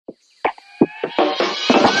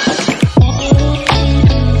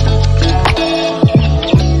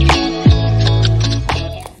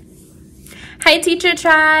Teacher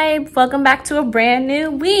Tribe, welcome back to a brand new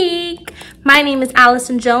week. My name is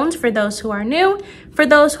Allison Jones for those who are new. For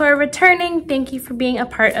those who are returning, thank you for being a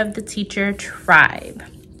part of the Teacher Tribe.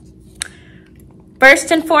 First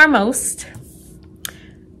and foremost,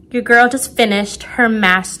 your girl just finished her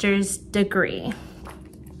master's degree.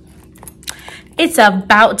 It's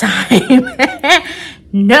about time.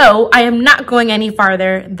 No, I am not going any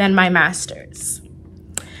farther than my master's.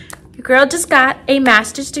 Your girl just got a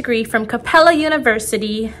master's degree from Capella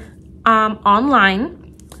University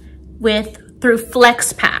online through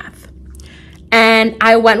FlexPath. And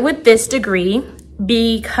I went with this degree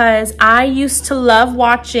because I used to love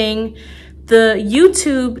watching the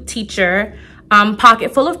YouTube teacher,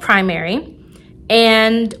 Pocketful of Primary.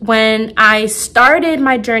 And when I started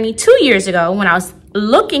my journey 2 years ago, when I was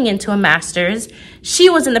looking into a master's, she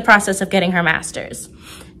was in the process of getting her master's.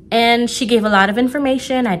 And she gave a lot of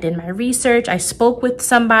information. I did my research. I spoke with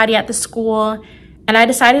somebody at the school, and I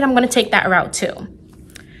decided I'm going to take that route too.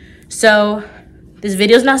 So this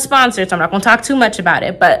video is not sponsored, so I'm not going to talk too much about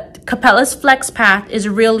it, but Capella's FlexPath is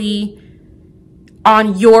really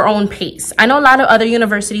on your own pace. I know a lot of other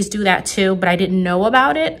universities do that too, but I didn't know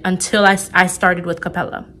about it until I started with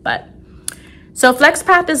Capella. So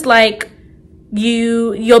FlexPath is like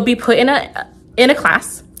you'll be put in a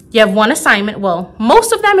class. You have one assignment. Well,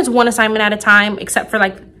 most of them is one assignment at a time, except for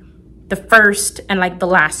like the first and like the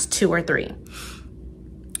last 2 or 3.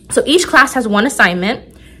 So each class has one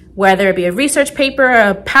assignment, whether it be a research paper,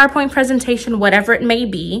 a PowerPoint presentation, whatever it may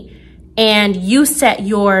be, and you set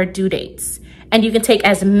your due dates. And you can take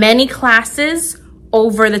as many classes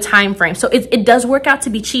over the time frame. So it does work out to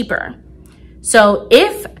be cheaper. So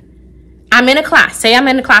if I'm in a class, say I'm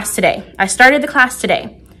in a class today, I started the class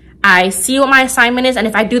today, I see what my assignment is, and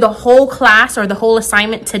if I do the whole class or the whole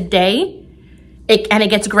assignment today, and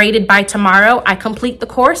it gets graded by tomorrow, I complete the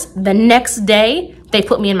course. The next day, they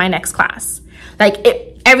put me in my next class.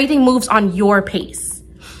 Everything moves on your pace.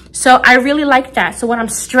 So I really like that. So when I'm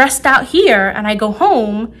stressed out here and I go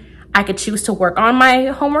home, I could choose to work on my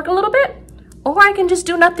homework a little bit, or I can just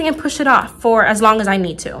do nothing and push it off for as long as I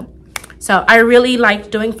need to. So I really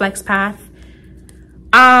like doing FlexPath.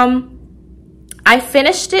 I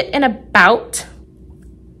finished it in about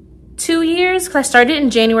 2 years because I started in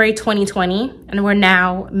January 2020 and we're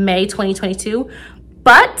now May 2022.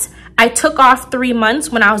 But I took off 3 months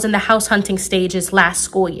when I was in the house hunting stages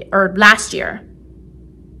last year.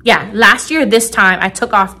 Yeah, last year this time I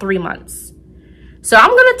took off 3 months. So I'm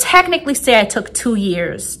gonna technically say I took 2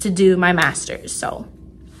 years to do my master's. So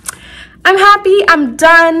I'm happy, I'm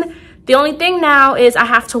done. The only thing now is I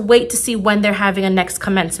have to wait to see when they're having a next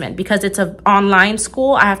commencement because it's an online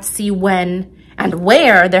school. I have to see when and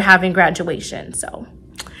where they're having graduation. So,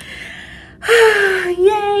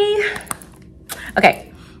 yay.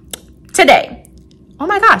 Okay, today. Oh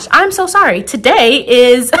my gosh, I'm so sorry. Today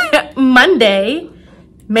is Monday,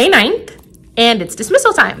 May 9th, and it's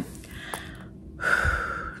dismissal time.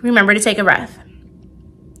 Remember to take a breath.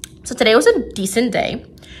 So today was a decent day.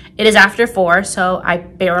 It is after 4, so I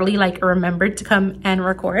barely remembered to come and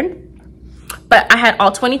record. But I had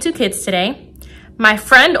all 22 kids today. My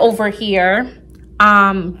friend over here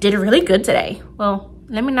did really good today. Well,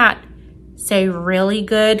 let me not say really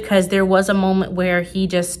good because there was a moment where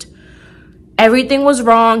everything was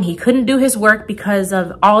wrong. He couldn't do his work because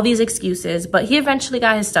of all these excuses, but he eventually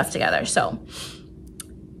got his stuff together. So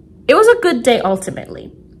it was a good day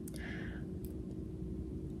ultimately.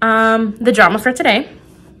 The drama for today.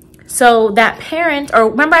 So that parent, or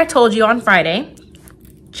remember I told you on Friday,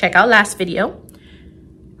 check out last video.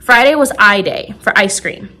 Friday was I Day for ice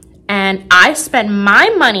cream. And I spent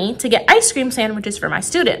my money to get ice cream sandwiches for my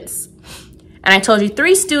students. And I told you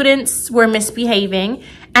 3 students were misbehaving.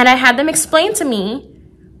 And I had them explain to me,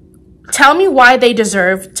 tell me why they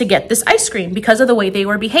deserve to get this ice cream because of the way they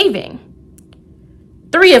were behaving.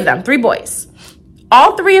 3 of them, 3 boys.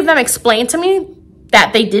 All 3 of them explained to me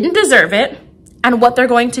that they didn't deserve it and what they're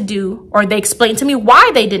going to do, or they explained to me why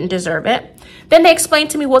they didn't deserve it. Then they explained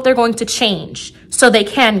to me what they're going to change so they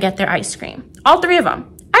can get their ice cream. All 3 of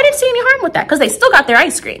them. I didn't see any harm with that because they still got their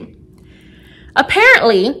ice cream.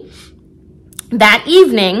 Apparently, that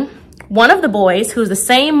evening, one of the boys, who's the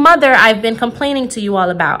same mother I've been complaining to you all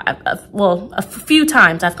about, a few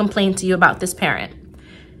times I've complained to you about this parent.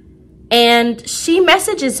 And she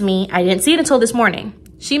messages me, I didn't see it until this morning.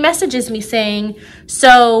 She messages me saying,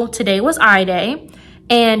 so today was I Day,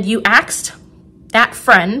 and you asked that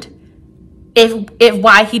friend if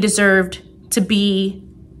why he deserved to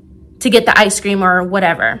get the ice cream or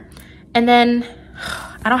whatever. And then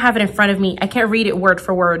I don't have it in front of me. I can't read it word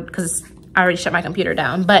for word because I already shut my computer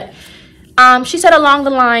down. But she said along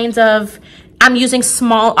the lines of, I'm using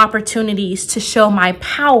small opportunities to show my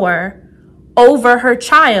power over her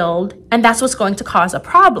child, and that's what's going to cause a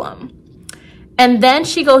problem. And then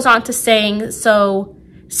she goes on to saying, so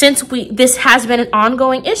since this has been an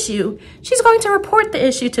ongoing issue, she's going to report the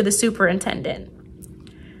issue to the superintendent.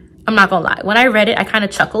 I'm not gonna lie, when I read it, I kind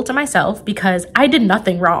of chuckled to myself because I did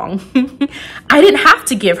nothing wrong. I didn't have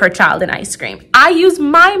to give her child an ice cream. I used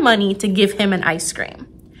my money to give him an ice cream.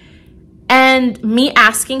 And me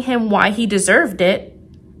asking him why he deserved it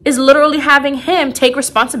is literally having him take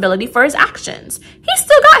responsibility for his actions. He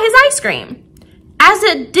still got his ice cream, as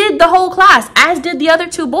it did the whole class, as did the other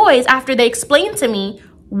two boys after they explained to me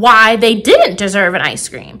why they didn't deserve an ice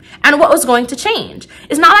cream and what was going to change.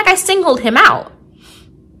 It's not like I singled him out.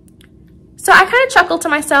 So I kind of chuckled to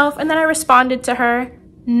myself, and then I responded to her,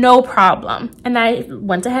 no problem. And I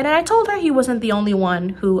went ahead and I told her he wasn't the only one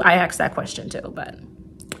who I asked that question to, but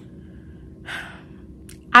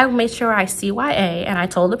I made sure I CYA and I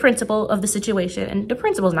told the principal of the situation, and the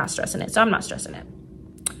principal's not stressing it, so I'm not stressing it.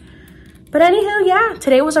 But anywho, yeah,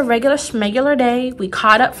 today was a regular schmegular day. We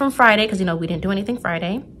caught up from Friday because, you know, we didn't do anything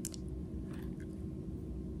Friday.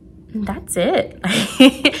 And that's it.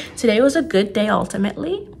 Today was a good day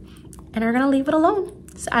ultimately. And we're going to leave it alone.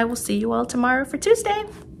 So I will see you all tomorrow for Tuesday.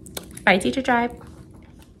 Bye, Teacher Tribe.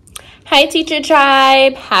 Hi, Teacher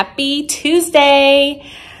Tribe. Happy Tuesday.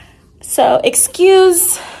 So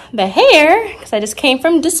excuse the hair because I just came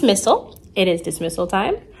from dismissal. It is dismissal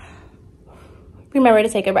time. Remember to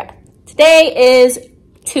take a breath. Today is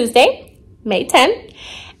Tuesday, May 10th.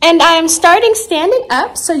 And I am starting standing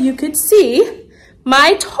up so you could see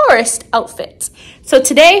my tourist outfit. So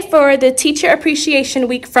today for the Teacher Appreciation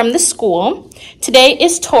Week from the school, today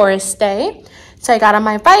is Tourist Day. So I got on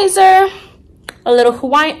my visor, a little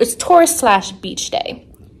Hawaiian, it's tourist/beach day.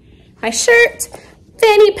 My shirt,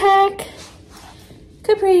 fanny pack,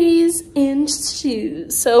 capris, and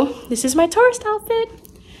shoes. So this is my tourist outfit.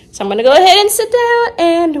 So I'm gonna go ahead and sit down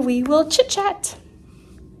and we will chit chat.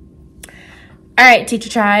 All right, Teacher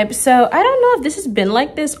Tribe. So I don't know if this has been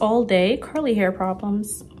like this all day, curly hair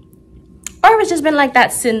problems, or if it's just been like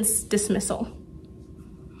that since dismissal.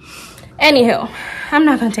 Anywho, I'm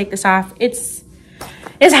not gonna take this off. It's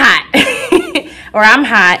hot, or I'm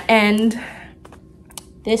hot, and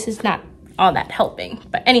this is not all that helping.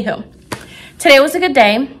 But anywho, today was a good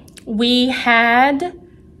day. We had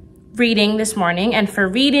reading this morning, and for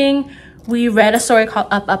reading, we read a story called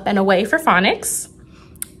Up, Up, and Away for phonics.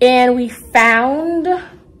 And we found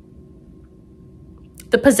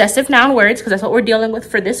the possessive noun words because that's what we're dealing with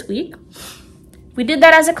for this week. We did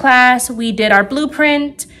that as a class. We did our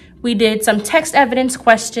blueprint. We did some text evidence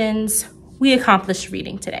questions. We accomplished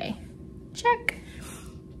reading today. Check.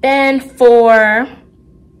 Then I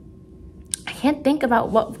can't think about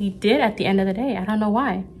what we did at the end of the day. I don't know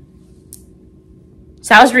why.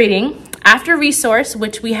 So I was reading. After resource,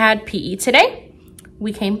 which we had PE today,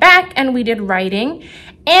 we came back and we did writing.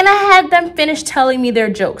 And I had them finish telling me their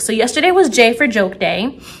jokes. So yesterday was J for Joke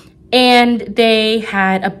Day, and they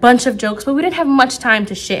had a bunch of jokes, but we didn't have much time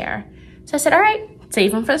to share. So I said, all right,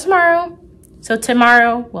 save them for tomorrow. So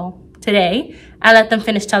today, I let them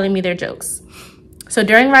finish telling me their jokes. So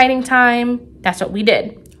during writing time, that's what we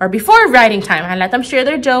did. Or before writing time, I let them share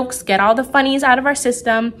their jokes, get all the funnies out of our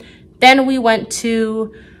system. Then we went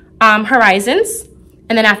to Horizons.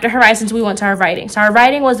 And then after Horizons, we went to our writing. So our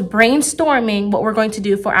writing was brainstorming what we're going to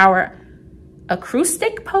do for our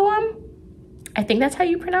acoustic poem. I think that's how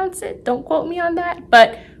you pronounce it. Don't quote me on that.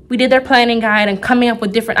 But we did their planning guide and coming up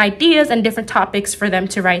with different ideas and different topics for them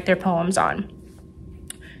to write their poems on.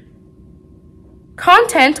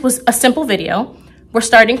 Content was a simple video. We're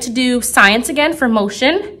starting to do science again for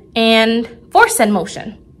motion and force and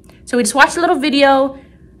motion. So we just watched a little video,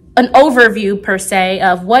 an overview per se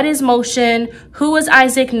of what is motion, who is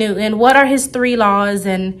Isaac Newton, what are his 3 laws,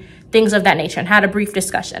 and things of that nature, and had a brief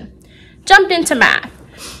discussion. Jumped into math.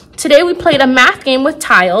 Today we played a math game with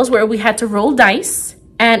tiles where we had to roll dice,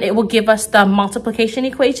 and it will give us the multiplication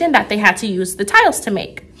equation that they had to use the tiles to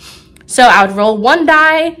make. So I would roll 1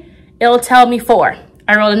 die, it'll tell me 4.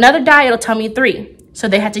 I roll another die, it'll tell me 3. So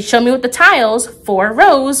they had to show me with the tiles, 4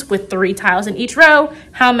 rows with 3 tiles in each row,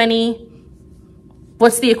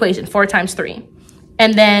 what's the equation? 4 times 3.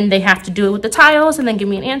 And then they have to do it with the tiles and then give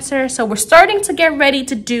me an answer. So we're starting to get ready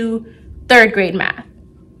to do 3rd grade math.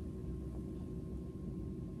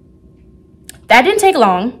 That didn't take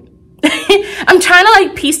long. I'm trying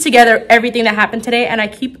to piece together everything that happened today, and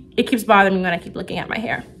it keeps bothering me when I keep looking at my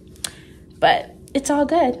hair. But it's all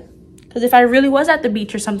good. Because if I really was at the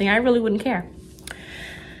beach or something, I really wouldn't care.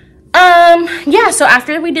 Yeah, so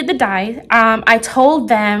after we did the die, I told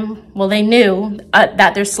them, well, they knew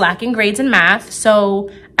that they're slacking grades in math, so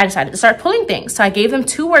I decided to start pulling things. So I gave them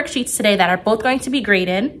 2 worksheets today that are both going to be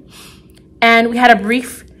graded, and we had a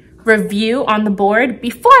brief review on the board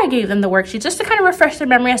before I gave them the worksheets, just to kind of refresh their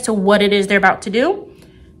memory as to what it is they're about to do.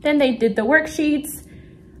 Then they did the worksheets.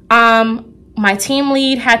 My team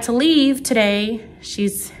lead had to leave today.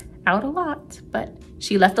 She's out a lot, but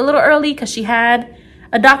she left a little early because she had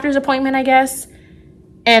a doctor's appointment, I guess,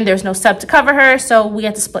 and there's no sub to cover her, so we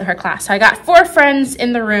had to split her class. So I got 4 friends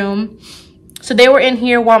in the room. So they were in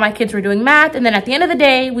here while my kids were doing math, and then at the end of the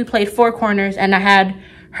day, we played 4 corners, and I had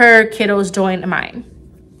her kiddos join mine.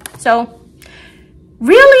 So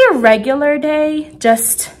really a regular day,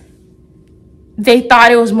 just they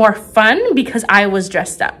thought it was more fun because I was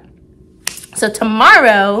dressed up. So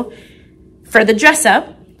tomorrow, for the dress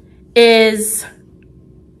up, is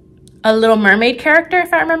a Little Mermaid character,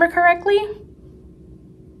 if I remember correctly.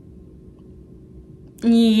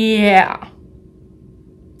 Yeah.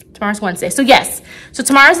 Tomorrow's Wednesday. So yes. So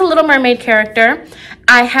tomorrow's a Little Mermaid character.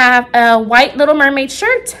 I have a white Little Mermaid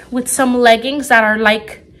shirt with some leggings that are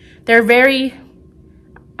like, they're very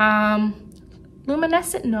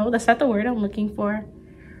luminescent. No, that's not the word I'm looking for.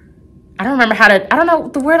 I don't know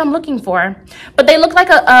the word I'm looking for, but they look like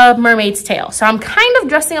a mermaid's tail. So I'm kind of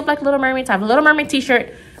dressing up like Little Mermaids. I have a Little Mermaid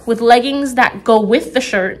t-shirt with leggings that go with the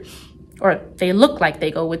shirt, or they look like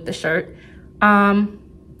they go with the shirt. So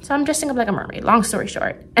I'm dressing up like a mermaid, long story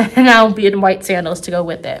short. And I'll be in white sandals to go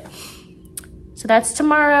with it. So that's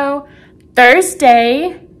tomorrow.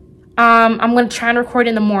 Thursday, I'm gonna try and record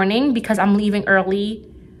in the morning because I'm leaving early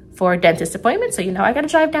for a dentist appointment. So, you know, I gotta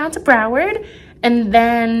drive down to Broward. And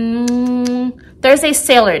then Thursday's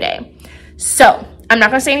Sailor Day. So I'm not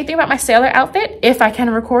gonna say anything about my sailor outfit. If I can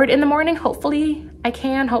record in the morning, hopefully I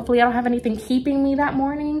can. Hopefully I don't have anything keeping me that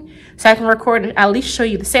morning, so I can record and at least show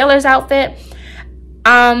you the sailor's outfit.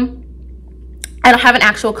 I don't have an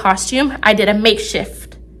actual costume. I did a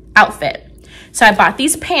makeshift outfit. So I bought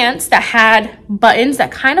these pants that had buttons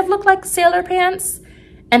that kind of look like sailor pants.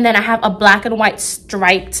 And then I have a black and white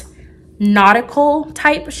striped nautical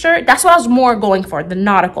type shirt. That's what I was more going for, the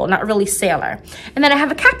nautical, not really sailor. And then I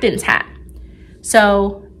have a captain's hat.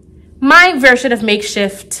 So my version of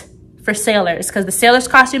makeshift for sailors, because the sailors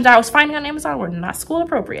costumes I was finding on Amazon were not school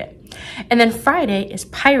appropriate. And then Friday is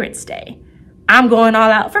Pirates Day. I'm going all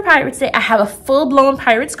out for Pirates Day. I have a full-blown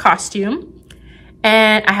Pirates costume,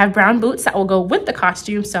 and I have brown boots that will go with the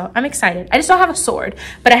costume, so I'm excited. I just don't have a sword,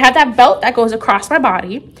 but I have that belt that goes across my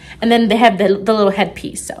body, and then they have the little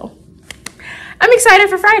headpiece, so I'm excited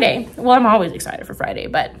for Friday. Well, I'm always excited for Friday,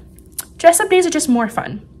 but dress-up days are just more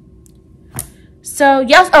fun. So,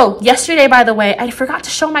 yes. Oh, yesterday, by the way, I forgot to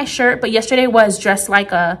show my shirt, but yesterday was dressed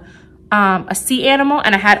like a sea animal,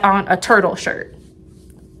 and I had on a turtle shirt.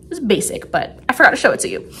 It was basic, but I forgot to show it to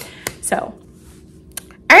you. So, all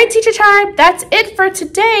right, Teacher Tribe, that's it for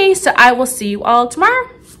today. So I will see you all tomorrow.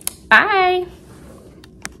 Bye.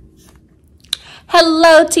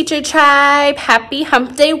 Hello, Teacher Tribe. Happy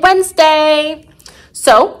Hump Day Wednesday.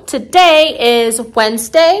 So today is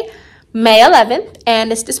Wednesday, May 11th,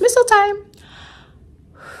 and it's dismissal time.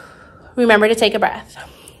 Remember to take a breath.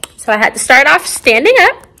 So I had to start off standing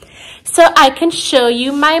up so I can show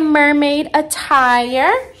you my mermaid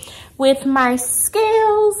attire with my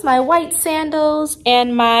scales, my white sandals,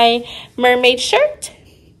 and my mermaid shirt.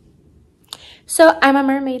 So I'm a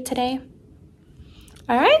mermaid today.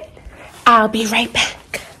 All right, I'll be right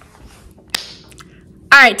back.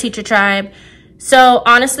 All right, Teacher Tribe. So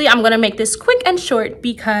honestly, I'm gonna make this quick and short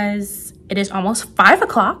because it is almost 5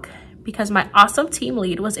 o'clock because my awesome team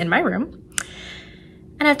lead was in my room.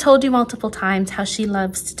 And I've told you multiple times how she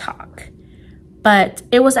loves to talk. But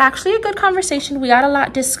it was actually a good conversation. We got a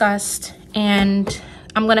lot discussed, and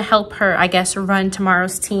I'm gonna help her, I guess, run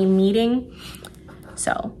tomorrow's team meeting.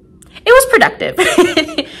 So it was productive.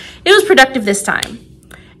 It was productive this time.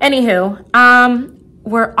 Anywho,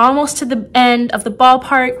 we're almost to the end of the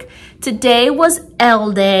ballpark. Today was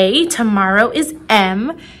L day, tomorrow is M.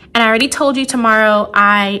 And I already told you tomorrow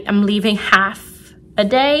I am leaving half a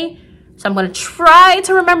day. So I'm gonna try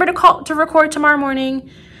to remember to record tomorrow morning.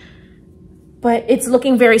 But it's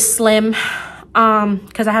looking very slim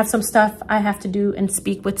because I have some stuff I have to do and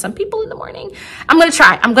speak with some people in the morning. I'm gonna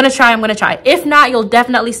try. If not, you'll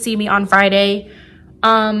definitely see me on Friday.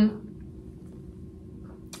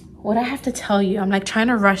 What I have to tell you, I'm like trying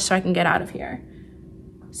to rush so I can get out of here.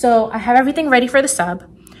 So I have everything ready for the sub.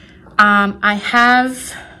 I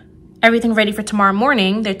have everything ready for tomorrow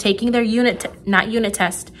morning. They're taking their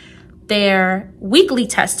their weekly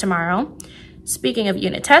test tomorrow. Speaking of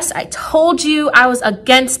unit tests, I told you I was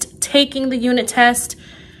against taking the unit test.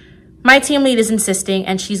 My team lead is insisting,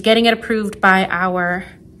 and she's getting it approved by our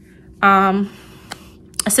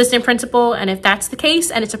assistant principal. And if that's the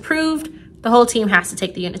case and it's approved, the whole team has to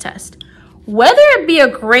take the unit test. Whether it be a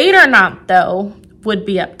grade or not, though, would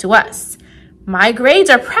be up to us. My grades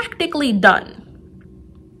are practically done.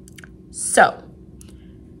 So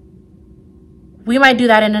we might do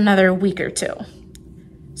that in another week or two.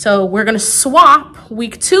 So we're going to swap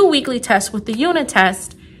week 2 weekly test with the unit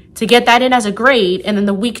test to get that in as a grade. And then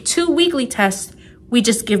the week 2 weekly test, we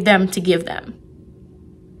just give them to give them.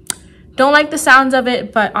 Don't like the sounds of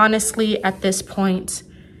it, but honestly, at this point,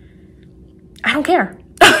 I don't care.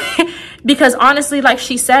 Because honestly, like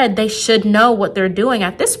she said, they should know what they're doing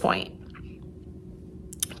at this point.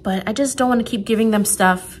 But I just don't want to keep giving them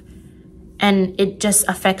stuff and it just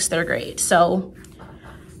affects their grade. So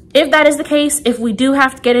if that is the case, if we do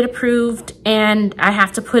have to get it approved and I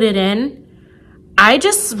have to put it in, I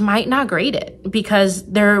just might not grade it because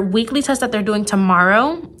their weekly test that they're doing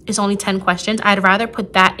tomorrow is only 10 questions. I'd rather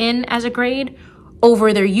put that in as a grade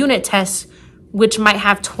over their unit test, which might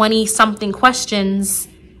have 20 something questions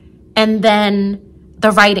and then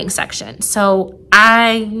the writing section. So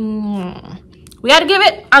we gotta give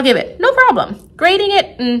it, I'll give it, no problem. Grading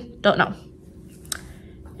it, don't know.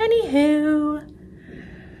 Anywho,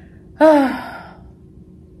 I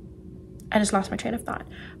just lost my train of thought.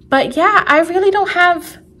 But yeah, I really don't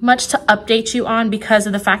have much to update you on because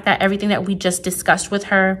of the fact that everything that we just discussed with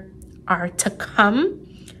her are to come.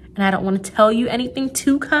 And I don't want to tell you anything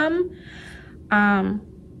to come.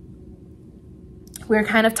 We're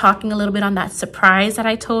kind of talking a little bit on that surprise that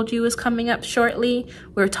I told you is coming up shortly.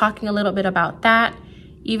 We're talking a little bit about that,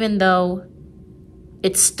 even though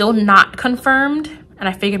it's still not confirmed. And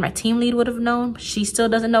I figured my team lead would have known. She still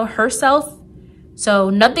doesn't know herself. So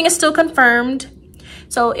nothing is still confirmed.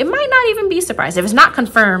 So it might not even be a surprise. If it's not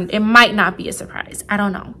confirmed, it might not be a surprise. I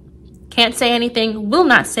don't know. Can't say anything, will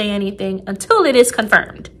not say anything until it is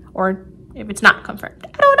confirmed. Or if it's not confirmed.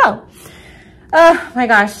 I don't know. Oh my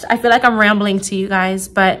gosh, I feel like I'm rambling to you guys,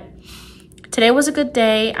 but today was a good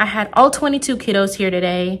day. I had all 22 kiddos here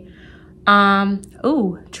today.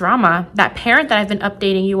 Drama. That parent that I've been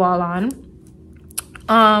updating you all on,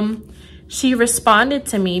 she responded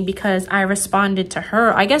to me because I responded to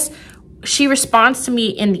her. I guess she responds to me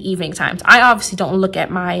in the evening times. I obviously don't look at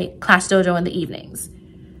my Class Dojo in the evenings.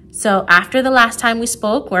 So after the last time we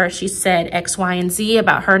spoke where she said X, Y, and Z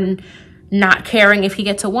about her not caring if he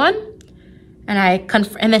gets a 1,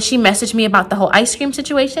 and then she messaged me about the whole ice cream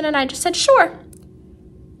situation, and I just said, sure.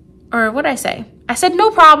 Or what did I say? I said,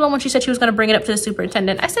 no problem, when she said she was going to bring it up to the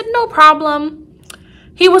superintendent. I said, no problem.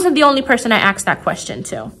 He wasn't the only person I asked that question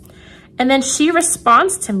to. And then she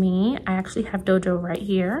responds to me. I actually have Dojo right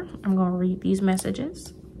here. I'm going to read these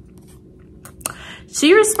messages.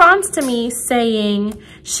 She responds to me saying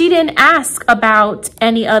she didn't ask about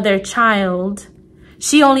any other child.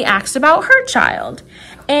 She only asked about her child.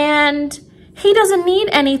 And he doesn't need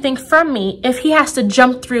anything from me if he has to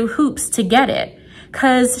jump through hoops to get it.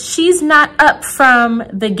 Because she's not up from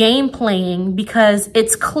the game playing because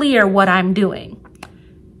it's clear what I'm doing.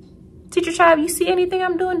 Teacher Child, you see anything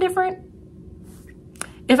I'm doing different?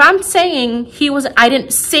 If I'm saying I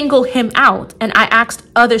didn't single him out and I asked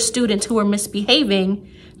other students who were misbehaving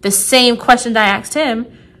the same questions I asked him,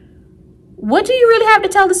 what do you really have to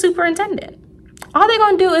tell the superintendent? All they're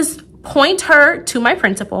going to do is point her to my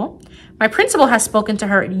principal. My principal has spoken to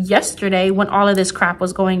her yesterday when all of this crap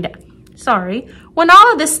was going down. When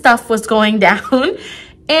all of this stuff was going down.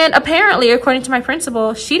 And apparently, according to my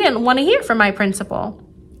principal, she didn't want to hear from my principal.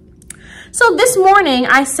 So this morning,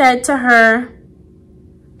 I said to her,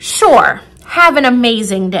 sure, have an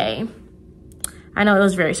amazing day. I know it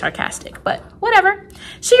was very sarcastic, but whatever.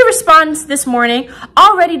 She responds this morning,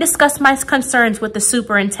 already discussed my concerns with the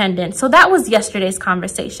superintendent. So that was yesterday's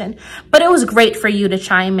conversation, but it was great for you to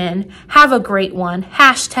chime in. Have a great one.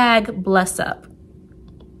 # bless up.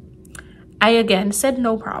 I again said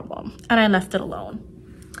no problem and I left it alone.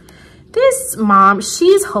 This mom,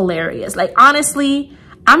 she's hilarious. Like, honestly,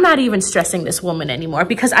 I'm not even stressing this woman anymore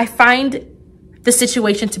because I find the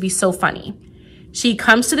situation to be so funny. She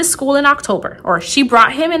comes to the school in October, or she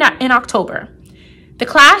brought him in October. The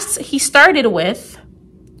class he started with,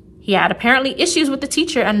 he had apparently issues with the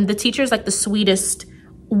teacher, and the teacher is like the sweetest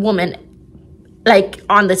woman like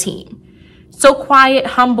on the team. So quiet,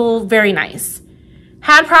 humble, very nice.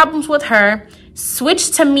 Had problems with her,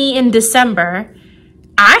 switched to me in December.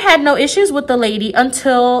 I had no issues with the lady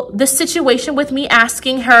until the situation with me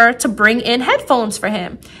asking her to bring in headphones for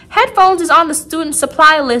him. Headphones is on the student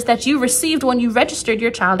supply list that you received when you registered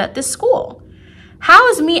your child at this school. How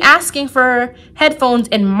is me asking for headphones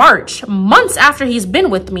in March, months after he's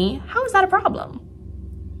been with me, how is that a problem?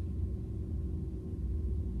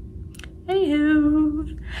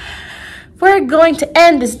 Anywho, we're going to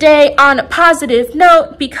end this day on a positive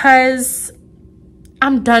note because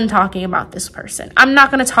I'm done talking about this person. I'm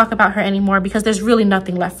not going to talk about her anymore because there's really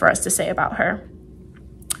nothing left for us to say about her.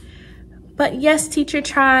 But yes, Teacher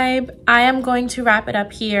Tribe, I am going to wrap it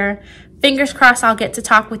up here. Fingers crossed I'll get to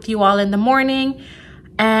talk with you all in the morning.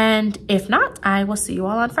 And if not, I will see you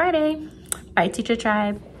all on Friday. Bye, Teacher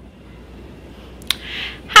Tribe.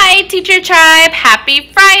 Hi, Teacher Tribe.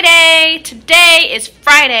 Happy Friday. Today is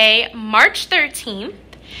Friday, March 13th,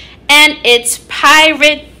 and it's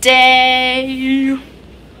Pirate Day.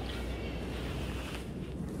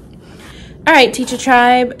 All right, Teacher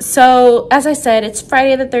Tribe. So, as I said, it's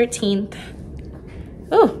Friday the 13th.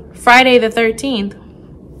 Oh, Friday the 13th.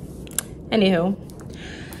 Anywho.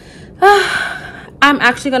 I'm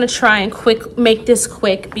actually going to try and make this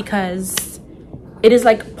quick because it is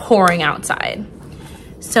like pouring outside.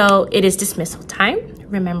 So, it is dismissal time.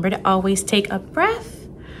 Remember to always take a breath.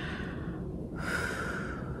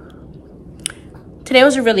 Today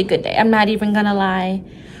was a really good day. I'm not even going to lie.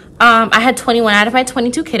 I had 21 out of my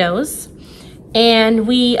 22 kiddos. And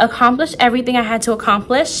we accomplished everything I had to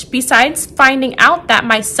accomplish besides finding out that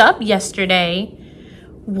my sub yesterday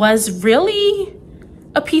was really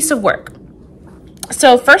a piece of work.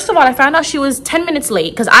 So first of all, I found out she was 10 minutes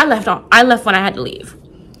late because I left when I had to leave.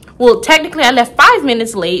 Well, technically I left 5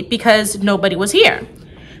 minutes late because nobody was here.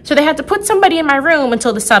 So they had to put somebody in my room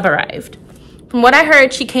until the sub arrived. From what I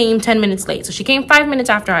heard, she came 10 minutes late. So she came 5 minutes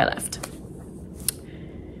after I left.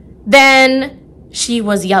 Then she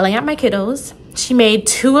was yelling at my kiddos. She made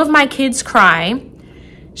 2 of my kids cry.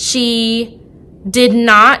 She did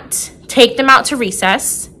not take them out to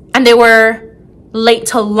recess, and they were late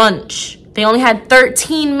to lunch. They only had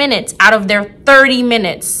 13 minutes out of their 30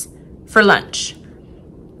 minutes for lunch.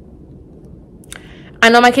 I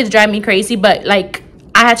know my kids drive me crazy, but like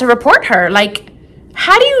I had to report her. Like,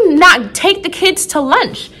 how do you not take the kids to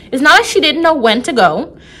lunch? It's not like she didn't know when to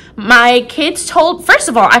go. My kids first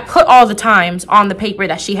of all, I put all the times on the paper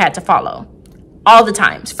that she had to follow. All the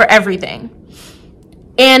times for everything.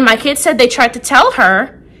 And my kids said they tried to tell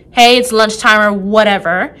her, hey, it's lunchtime or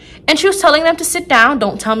whatever. And she was telling them to sit down,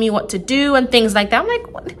 don't tell me what to do and things like that. I'm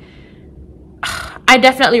like, what? I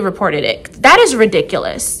definitely reported it. That is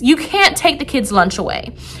ridiculous. You can't take the kids' lunch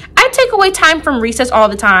away. I take away time from recess all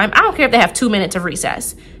the time. I don't care if they have 2 minutes of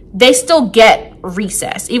recess. They still get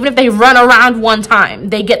recess. Even if they run around one time,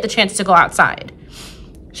 they get the chance to go outside.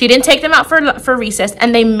 She didn't take them out for recess,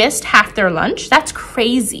 and they missed half their lunch. That's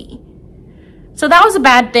crazy. So that was a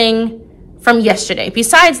bad thing from yesterday.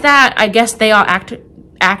 Besides that, I guess they all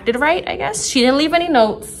acted right, I guess. She didn't leave any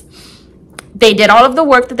notes. They did all of the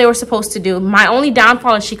work that they were supposed to do. My only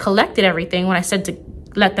downfall is she collected everything when I said to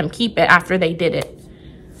let them keep it after they did it.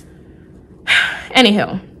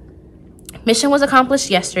 Anywho, mission was accomplished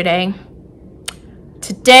yesterday.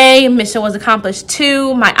 Today, mission was accomplished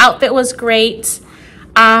too. My outfit was great.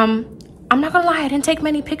 I'm not gonna lie, I didn't take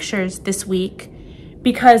many pictures this week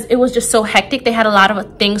because it was just so hectic. They had a lot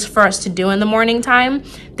of things for us to do in the morning time.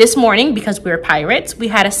 This morning, because we were pirates, we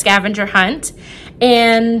had a scavenger hunt,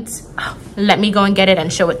 and let me go and get it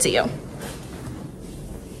and show it to you.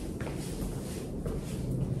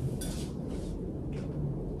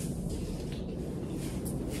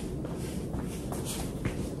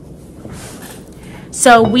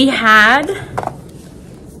 So we had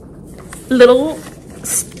little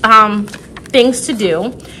things to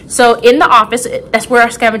do. So in the office, that's where our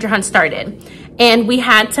scavenger hunt started. And we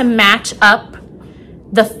had to match up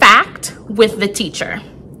the fact with the teacher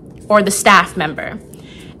or the staff member.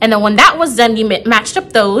 And then when that was done, you matched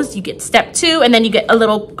up those, you get step 2, and then you get a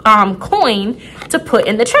little coin to put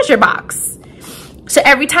in the treasure box. So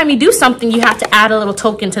every time you do something, you have to add a little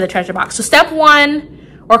token to the treasure box. So step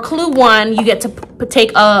 1 or clue 1, you get to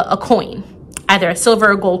take a coin, either a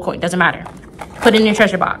silver or gold coin, doesn't matter. Put it in your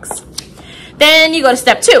treasure box. Then you go to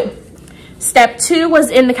step 2. Step 2 was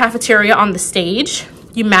in the cafeteria on the stage.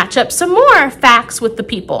 You match up some more facts with the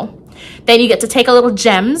people. Then you get to take a little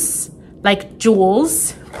gems, like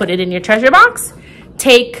jewels, put it in your treasure box.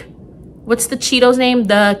 Take, what's the Cheetos name?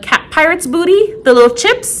 The Cat Pirate's Booty, the little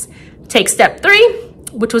chips. Take step 3,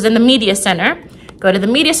 which was in the media center. Go to the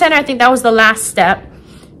media center. I think that was the last step.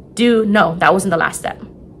 No, that wasn't the last step.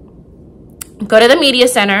 Go to the media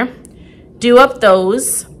center. Do up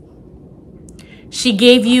those. She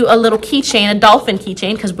gave you a little keychain, a dolphin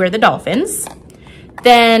keychain, because we're the dolphins.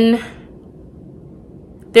 Then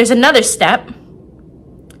there's another step.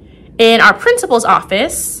 In our principal's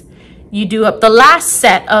office, you do up the last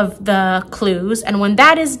set of the clues. And when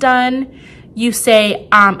that is done, you say,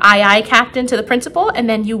 aye, aye, Captain, to the principal, and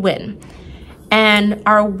then you win. And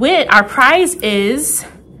our prize is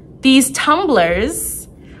these tumblers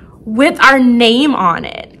with our name on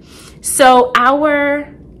it. So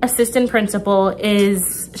our assistant principal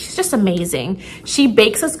she's just amazing. She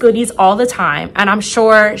bakes us goodies all the time, and I'm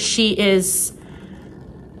sure she is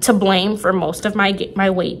to blame for most of my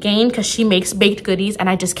weight gain, because she makes baked goodies and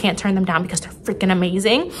I just can't turn them down because they're freaking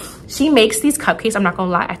amazing. She makes these cupcakes. I'm not gonna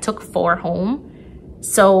lie, I took 4 home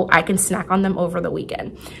so I can snack on them over the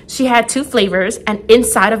weekend. She had 2 flavors, and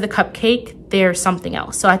inside of the cupcake there's something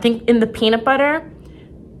else. So I think in the peanut butter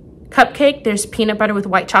cupcake, there's peanut butter with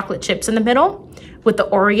white chocolate chips in the middle. With the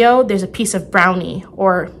Oreo, there's a piece of brownie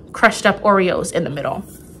or crushed up Oreos in the middle.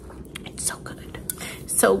 It's so good,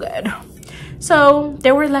 so good. So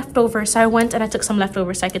there were leftovers, so I went and I took some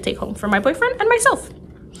leftovers so I could take home for my boyfriend and myself.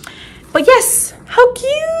 But yes, how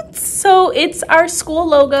cute. So it's our school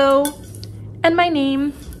logo and my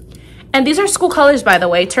name. And these are school colors, by the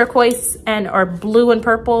way, turquoise or blue and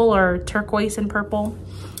purple, or turquoise and purple.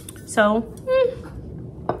 So,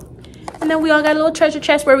 and then we all got a little treasure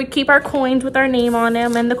chest where we keep our coins with our name on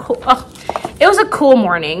them. And it was a cool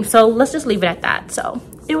morning. So let's just leave it at that. So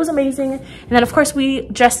it was amazing. And then of course we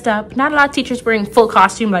dressed up. Not a lot of teachers wearing full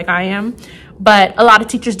costume like I am, but a lot of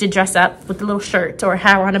teachers did dress up with a little shirt or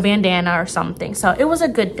have on a bandana or something. So it was a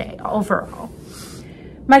good day overall.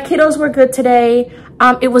 My kiddos were good today.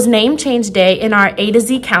 It was name change day in our A to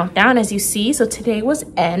Z countdown, as you see. So today was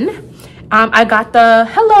N. I got the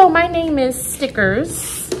hello, my name is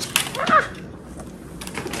stickers.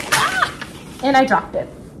 And I dropped it.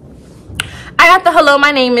 I got the hello,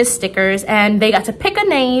 my name is stickers, and they got to pick a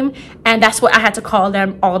name, and that's what I had to call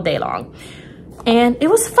them all day long. And it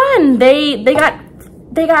was fun. They got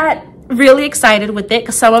really excited with it,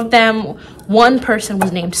 because some of them, one person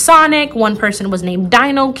was named Sonic, one person was named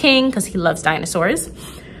Dino King because he loves dinosaurs.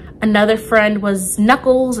 Another friend was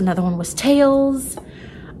Knuckles, another one was Tails.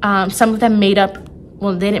 Some of them made up,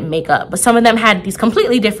 well, they didn't make up, but some of them had these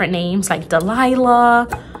completely different names, like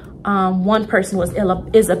Delilah. One person was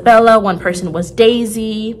Isabella, one person was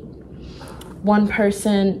Daisy. One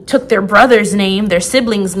person took their brother's name, their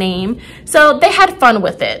sibling's name. So they had fun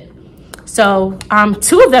with it. So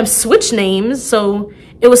 2 of them switched names, so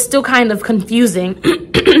it was still kind of confusing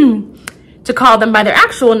to call them by their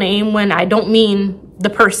actual name when I don't mean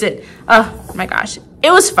the person. Oh my gosh,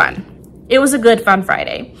 it was fun. It was a good fun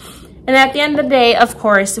Friday. And at the end of the day, of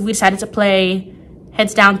course, we decided to play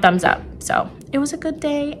heads down, thumbs up. So it was a good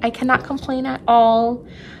day. I cannot complain at all.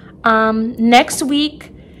 Next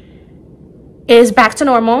week is back to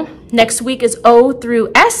normal. Next week is O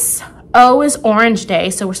through S. O is Orange Day,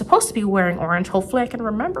 so we're supposed to be wearing orange. Hopefully I can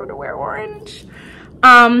remember to wear orange.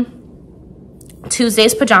 Tuesday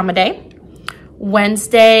is Pajama Day.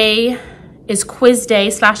 Wednesday is Quiz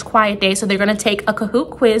Day / Quiet Day, so they're gonna take a Kahoot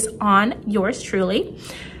quiz on yours truly.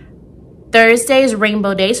 Thursday is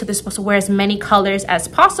Rainbow Day, so they're supposed to wear as many colors as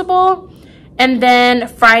possible. And then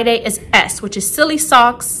Friday is S, which is Silly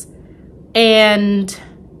Socks and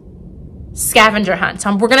Scavenger Hunt.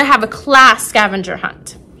 So we're gonna have a class scavenger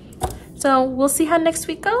hunt. So we'll see how next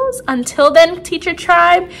week goes. Until then, Teacher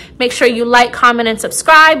Tribe, make sure you like, comment, and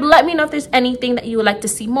subscribe. Let me know if there's anything that you would like to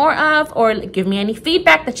see more of, or give me any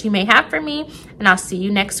feedback that you may have for me, and I'll see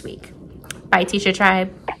you next week. Bye, Teacher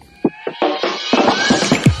Tribe.